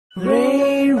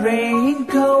Rain, rain,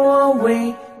 go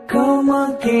away, come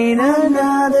again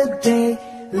another day.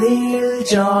 Little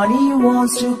Johnny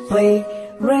wants to play.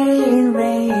 Rain,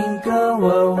 rain, go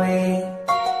away.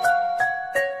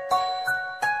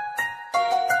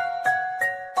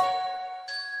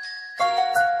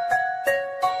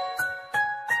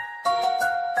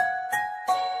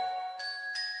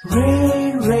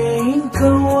 Rain, rain,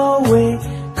 go away,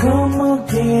 come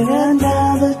again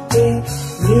another day.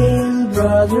 Little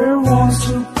brother wants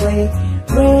to play.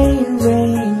 Rain,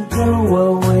 rain, go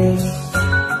away.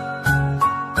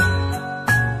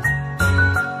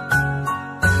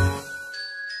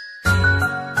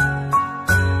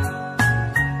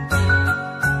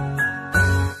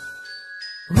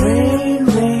 Rain,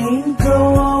 rain,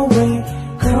 go away,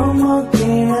 come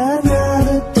again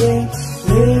another day.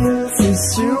 Little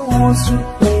sister wants to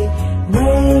play.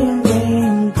 Rain,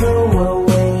 rain, go away.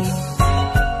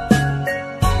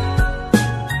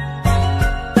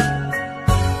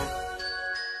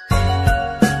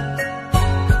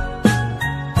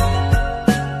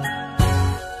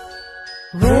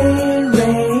 Rain,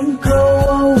 rain, go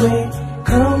away,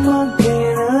 come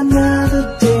again another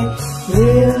day.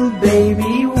 Little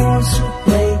baby wants to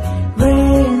play.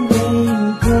 Rain,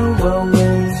 rain, go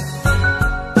away.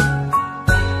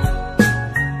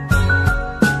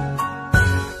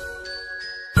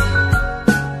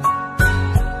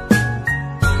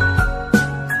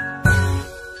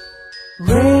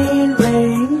 Rain,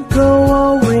 rain, go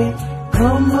away,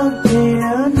 come again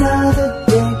another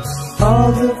day.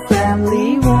 All the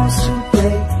family wants to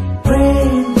play.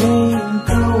 Rain, rain,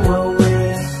 go away.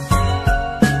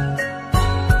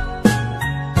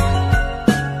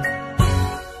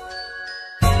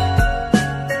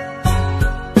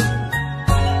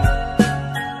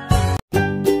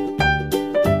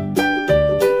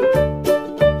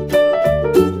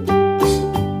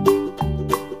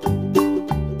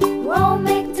 Old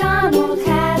MacDonald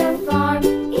had a farm,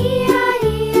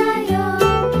 E-I-E-I-O.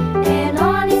 And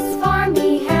on his farm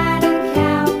he had a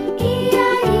cow,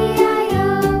 E-I-E-I-O.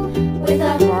 With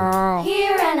a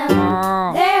here and a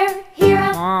there, here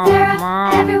a, there a,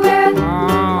 everywhere.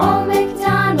 Old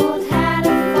MacDonald had a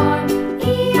farm,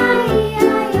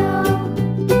 E-I-E-I-O.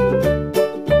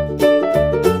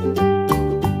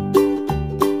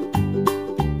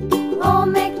 Old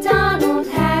MacDonald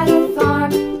had a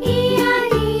farm,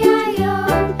 E-I-E-I-O.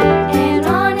 And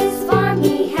on his farm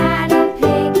he had a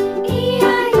pig,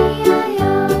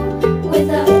 E-I-E-I-O. With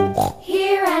a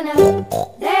here and a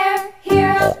there, here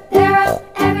a, there a,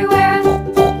 everywhere.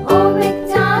 Old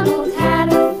MacDonald had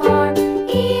a farm,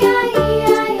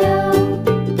 E-I-E-I-O.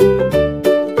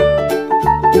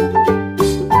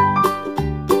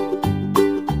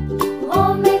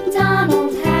 Old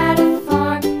MacDonald had a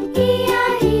farm,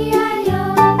 E-I-E-I-O.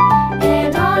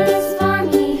 And on his farm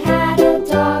he had a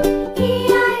dog,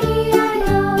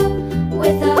 E-I-E-I-O.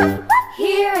 With a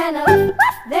here and a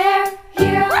there,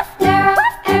 here a, there a,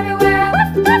 everywhere.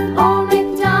 Old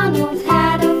MacDonald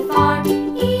had a farm,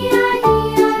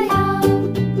 E-I-E-I-O.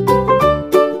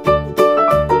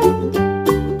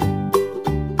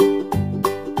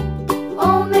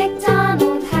 Old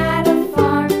MacDonald had a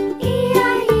farm,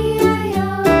 E-I-E-I-O.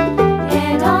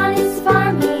 And on his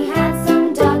farm he had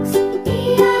some ducks,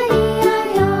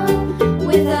 E-I-E-I-O.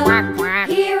 With a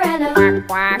here and a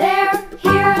there,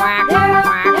 here a, there a,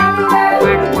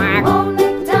 everywhere. Old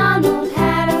MacDonald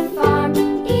had a farm,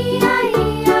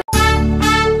 E-I-E-I-O.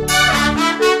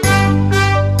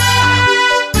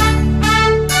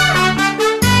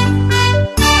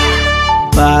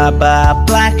 Baba,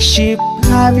 black sheep,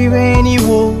 have you any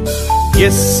wool?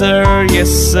 Yes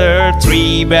sir,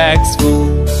 3 bags full.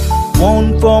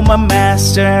 One for my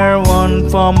master, one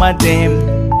for my dame,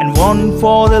 and one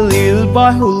for the little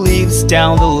boy who lives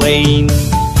down the lane.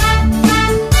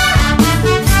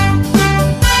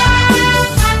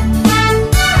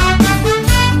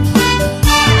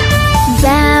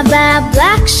 Baba,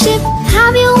 black sheep,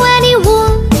 have you any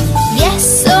wool? Yes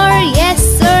sir,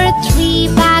 3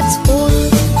 bags full.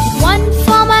 One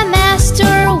for my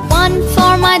master, one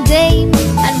for my dame,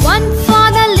 and one for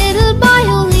the little boy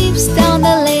who lives down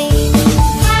the lane.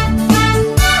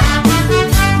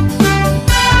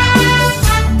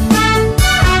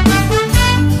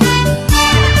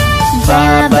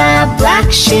 Baba,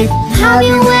 black sheep, have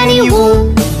you any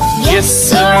wool? Yes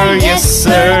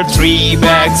sir, 3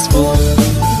 bags full.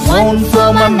 One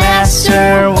for my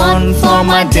master, one for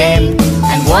my dame,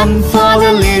 and one for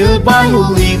the little boy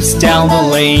who lives down the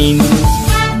lane.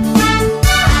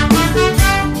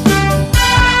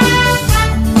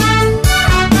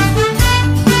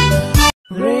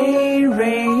 Rain,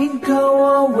 rain,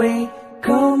 go away,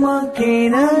 come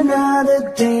again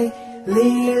another day. day.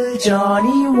 Little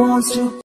Johnny wants to